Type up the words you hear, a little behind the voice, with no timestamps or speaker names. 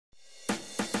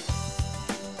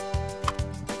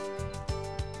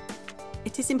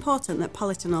it is important that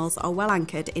polytunnels are well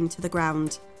anchored into the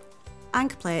ground.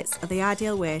 Anchor plates are the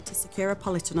ideal way to secure a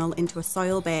polytunnel into a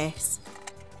soil base.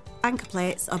 Anchor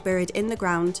plates are buried in the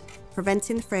ground,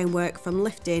 preventing the framework from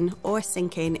lifting or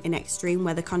sinking in extreme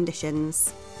weather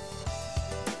conditions.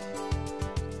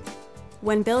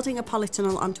 When building a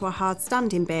polytunnel onto a hard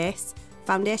standing base,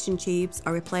 foundation tubes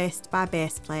are replaced by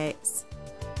base plates.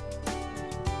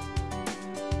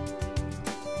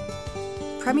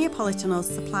 Premier Polytunnels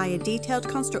supply a detailed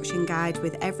construction guide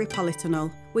with every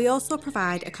polytunnel. We also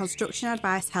provide a construction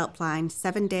advice helpline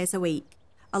 7 days a week,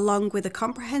 along with a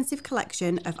comprehensive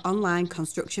collection of online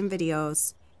construction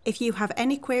videos. If you have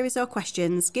any queries or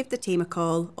questions, give the team a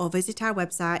call or visit our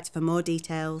website for more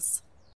details.